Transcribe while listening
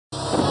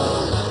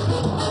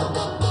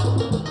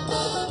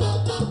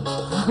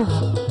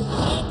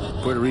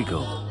Puerto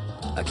Rico.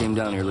 I came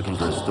down here looking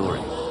for a story.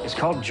 It's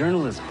called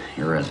journalism.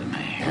 Your resume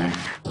here.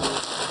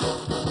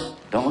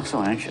 Don't look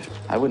so anxious.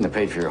 I wouldn't have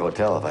paid for your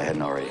hotel if I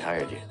hadn't already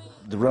hired you.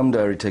 The Rum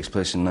Diary takes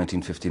place in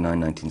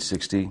 1959,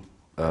 1960.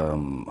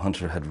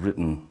 Hunter had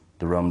written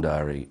the Rum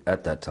Diary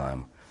at that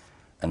time,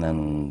 and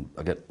then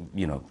I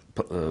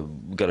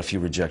got a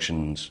few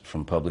rejections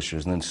from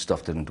publishers, and then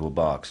stuffed it into a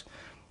box.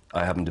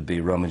 I happened to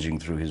be rummaging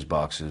through his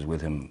boxes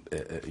with him,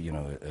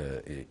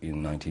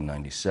 in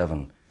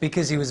 1997.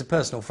 Because he was a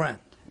personal friend?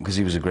 Because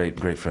he was a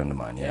great friend of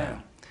mine, yeah.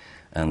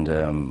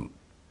 And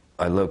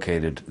I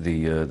located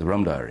the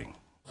Rum Diary.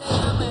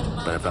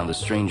 But I found the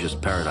strangest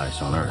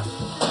paradise on earth.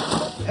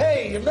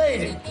 Hey, you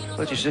made it.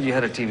 But you said you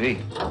had a TV.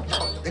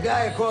 The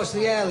guy across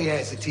the alley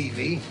has a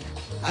TV.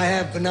 I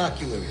have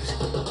binoculars.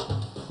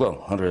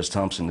 Well, Hunter S.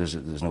 Thompson, there's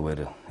no way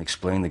to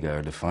explain the guy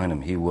or define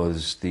him. He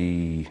was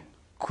the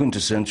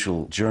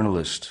quintessential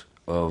journalist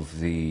of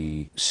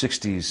the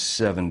 60s,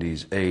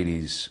 70s,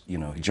 80s. You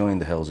know, he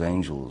joined the Hells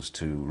Angels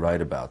to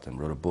write about them,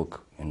 wrote a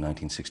book in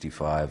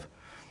 1965,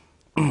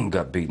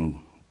 got beaten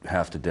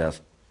half to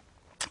death.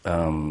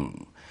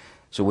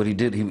 So what he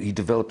did, he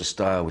developed a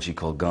style which he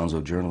called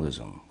gonzo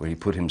journalism, where he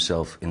put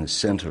himself in the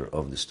center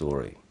of the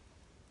story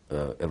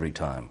every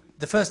time.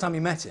 The first time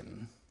you met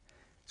him,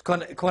 it's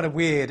quite a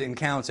weird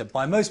encounter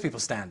by most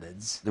people's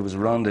standards. There was a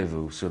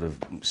rendezvous sort of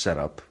set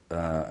up, and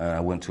I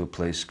went to a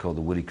place called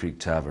the Woody Creek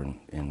Tavern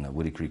in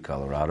Woody Creek,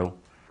 Colorado.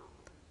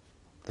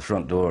 The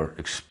front door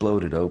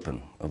exploded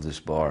open of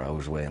this bar. I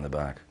was way in the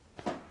back.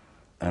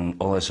 And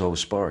all I saw was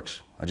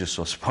sparks. I just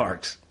saw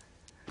sparks.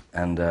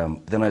 And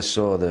then I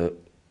saw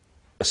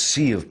a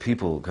sea of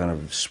people kind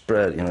of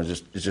spread, it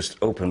just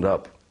opened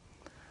up.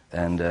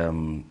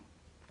 And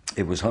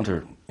it was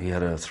Hunter. He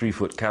had a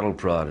 3-foot cattle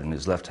prod in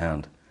his left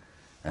hand,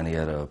 and he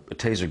had a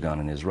taser gun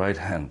in his right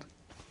hand.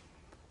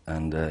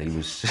 And he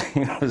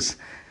was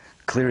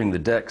clearing the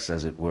decks,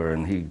 as it were,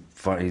 and he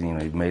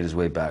made his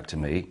way back to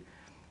me,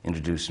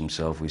 introduced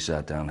himself. We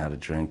sat down, had a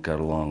drink, got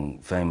along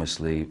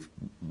famously,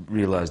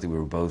 realized that we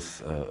were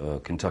both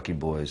Kentucky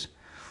boys.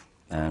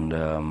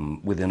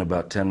 And within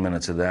about 10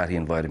 minutes of that, he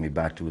invited me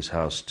back to his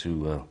house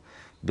to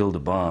build a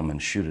bomb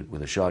and shoot it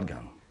with a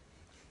shotgun.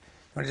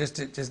 Want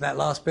to just that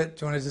last bit?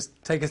 Do you want to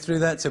just take us through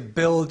that? So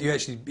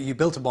you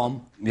built a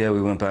bomb. Yeah,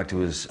 we went back to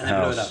his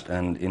house,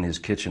 and in his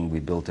kitchen we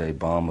built a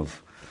bomb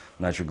of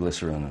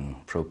nitroglycerin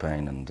and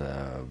propane,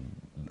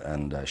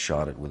 and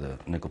shot it with a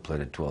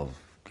nickel-plated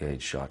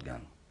 12-gauge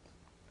shotgun.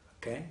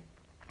 Okay.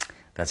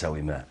 That's how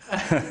we met.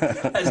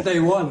 That's day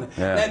one.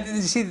 Yeah. Now,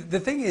 you see, the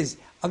thing is,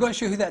 I'm not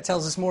sure who that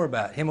tells us more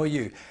about, him or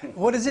you.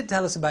 What does it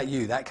tell us about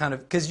you, that kind of...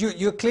 Because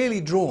you're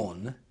clearly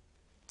drawn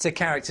to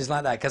characters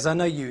like that, because I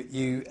know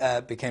you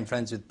became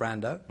friends with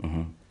Brando.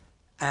 Mm-hmm.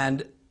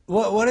 And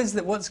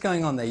what's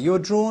going on there? You're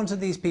drawn to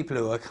these people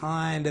who are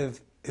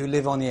who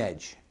live on the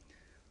edge.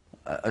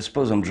 I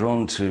suppose I'm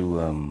drawn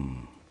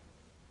to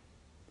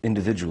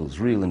individuals,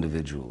 real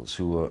individuals,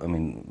 who are,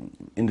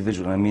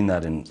 individual, and I mean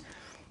that in...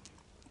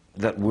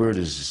 That word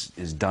is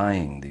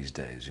dying these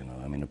days,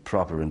 I mean, a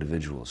proper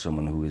individual,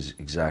 someone who is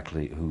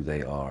exactly who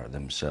they are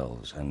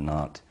themselves, and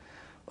not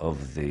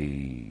of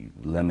the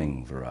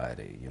lemming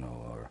variety,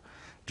 or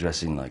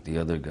dressing like the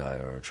other guy,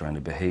 or trying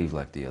to behave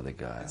like the other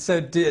guy. So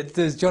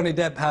does Johnny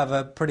Depp have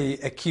a pretty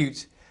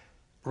acute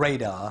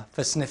radar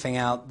for sniffing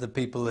out the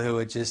people who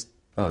are just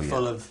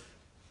full of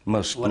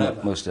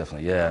whatever? Most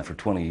definitely, yeah. For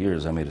 20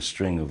 years, I made a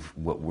string of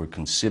what were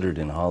considered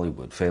in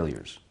Hollywood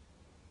failures,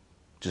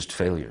 just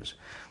failures.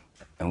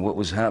 And what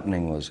was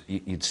happening was,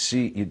 you'd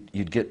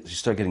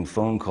start getting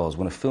phone calls.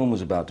 When a film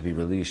was about to be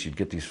released, you'd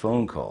get these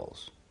phone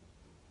calls,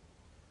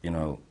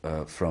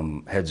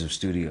 from heads of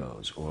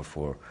studios, or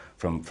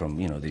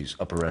from these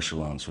upper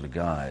echelon sort of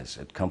guys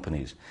at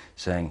companies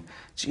saying,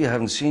 gee, I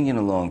haven't seen you in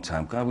a long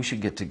time. God, we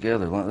should get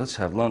together. Let's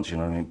have lunch,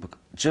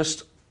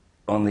 Just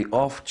on the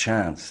off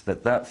chance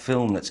that that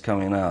film that's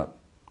coming out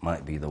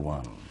might be the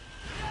one.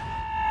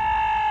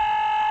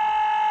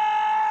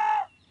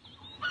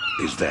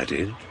 Is that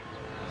it?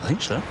 I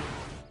think so.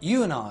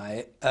 You and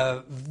I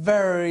are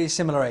very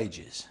similar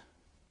ages.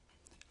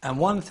 And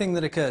one thing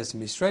that occurs to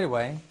me straight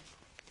away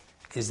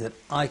is that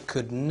I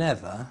could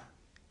never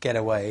get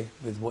away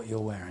with what you're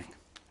wearing.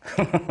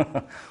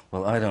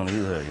 Well, I don't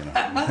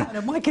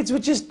either, My kids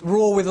would just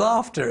roar with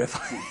laughter if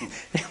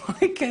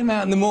I came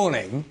out in the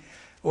morning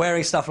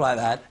wearing stuff like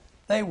that.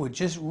 They would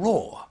just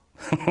roar.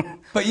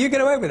 But you get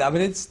away with that. I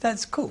mean,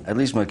 that's cool. At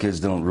least my kids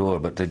don't roar,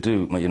 but they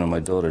do. My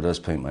daughter does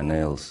paint my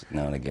nails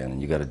now and again,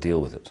 and you got to deal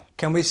with it.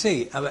 Can we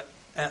see?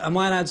 Am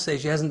I allowed to say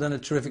she hasn't done a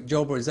terrific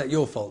job, or is that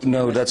your fault?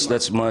 No,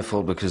 that's my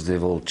fault, because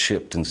they've all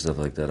chipped and stuff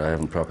like that. I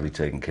haven't properly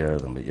taken care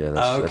of them, but yeah,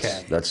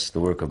 that's the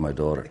work of my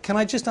daughter. Can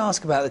I just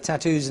ask about the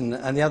tattoos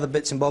and the other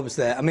bits and bobs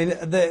there? I mean,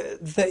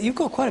 you've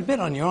got quite a bit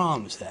on your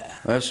arms there.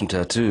 I have some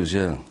tattoos,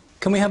 yeah.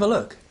 Can we have a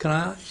look? Can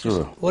I?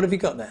 Sure. What have you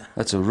got there?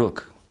 That's a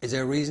rook. Is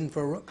there a reason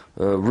for a rook?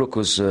 Rook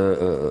was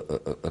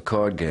a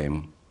card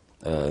game,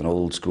 an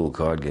old-school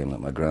card game that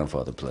my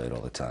grandfather played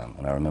all the time,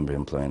 and I remember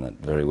him playing that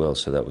very well,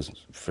 so that was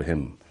for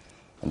him,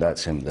 and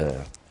that's him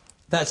there.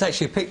 That's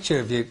actually a picture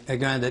of your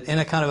granddad in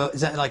a kind of a,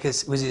 is that like a,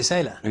 was he a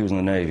sailor? He was in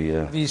the Navy,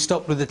 yeah. Have you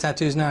stopped with the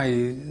tattoos now?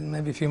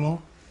 Maybe a few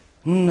more?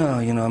 No,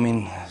 you know, I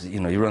mean, you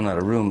know, you run out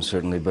of room,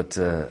 certainly, but,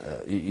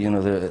 you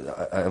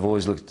know, I've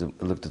always looked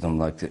at them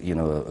like, you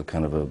know, a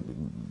kind of a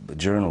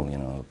journal, you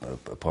know,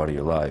 a part of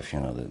your life, you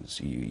know,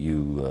 that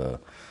you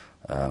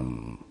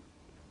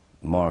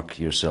mark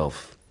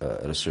yourself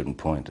at a certain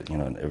point, you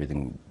know, and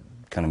everything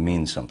kind of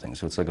means something,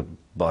 so it's like a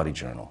body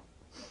journal.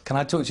 Can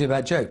I talk to you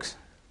about jokes?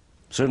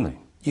 Certainly.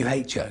 You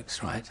hate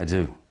jokes, right? I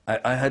do.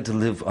 I had to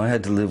live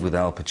with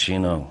Al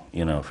Pacino,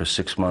 you know, for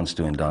 6 months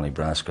doing Donnie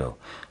Brasco,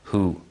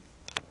 who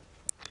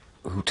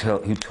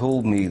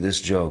told me this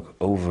joke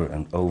over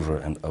and over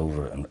and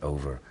over and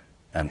over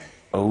and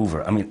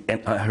over. I mean,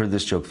 and I heard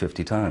this joke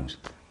 50 times,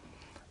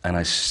 and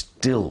I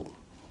still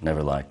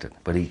never liked it.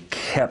 But he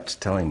kept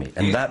telling me,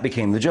 and that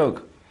became the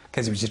joke.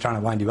 Because he was just trying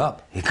to wind you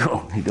up. He'd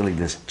go like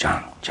this,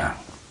 John,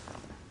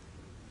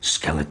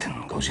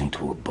 skeleton goes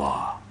into a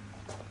bar,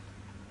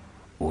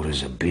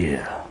 orders a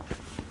beer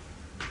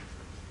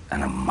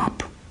and a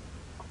mop.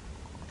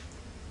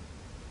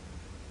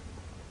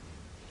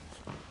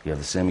 You have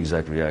the same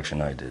exact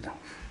reaction I did.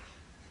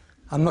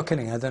 I'm not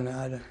kidding, I don't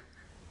know.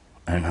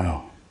 I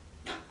know.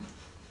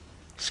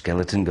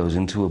 Skeleton goes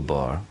into a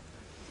bar,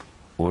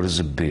 orders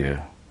a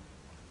beer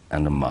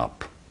and a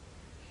mop.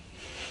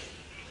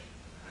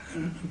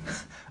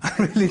 I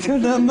really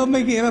don't know, I'm not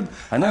making it up.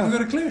 I know. I haven't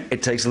got a clue.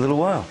 It takes a little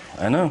while,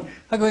 I know.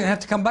 I'm going to have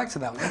to come back to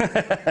that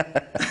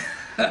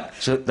one.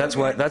 So that's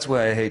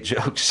why I hate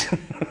jokes.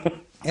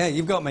 Yeah,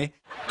 you've got me.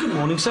 Good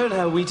morning, sir.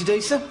 How are we today,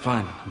 sir?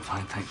 Fine. I'm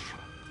fine, thank you.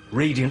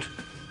 Radiant.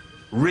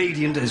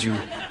 Radiant, as you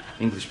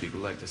English people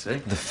like to say.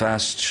 The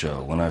Fast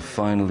Show, when I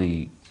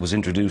finally was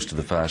introduced to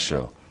the Fast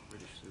Show,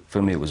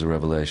 for me it was a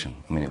revelation.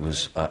 I mean, it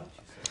was,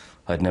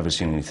 I'd never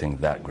seen anything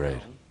that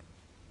great.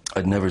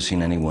 I'd never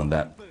seen anyone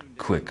that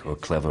quick or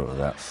clever or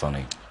that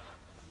funny.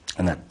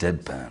 And that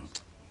deadpan.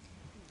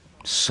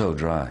 So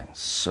dry,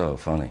 so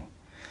funny.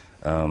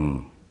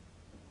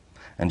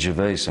 And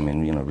Gervais, I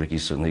mean, you know, Ricky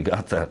certainly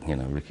got that. You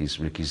know,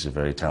 Ricky's a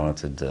very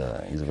talented,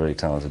 he's a very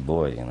talented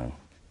boy, you know.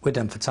 We're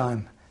done for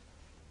time.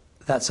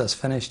 That's us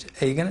finished.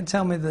 Are you going to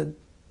tell me the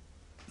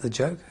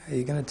joke? Are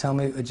you going to tell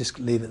me, or just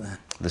leave it there?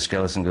 The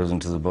skeleton goes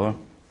into the bar.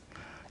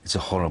 It's a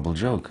horrible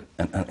joke.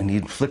 And he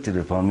inflicted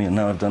it upon me, and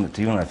now I've done it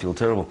to you, and I feel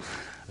terrible.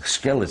 A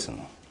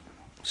skeleton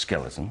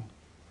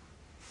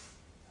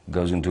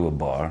goes into a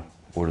bar,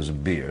 orders a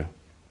beer,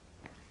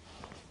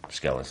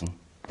 skeleton,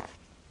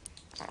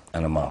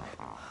 and a mop.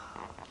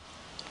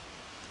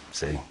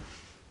 See?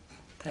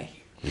 Thank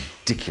you.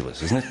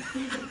 Ridiculous, isn't it?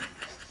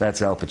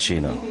 That's Al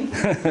Pacino.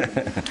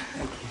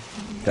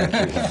 Thank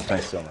you.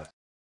 Thanks so much.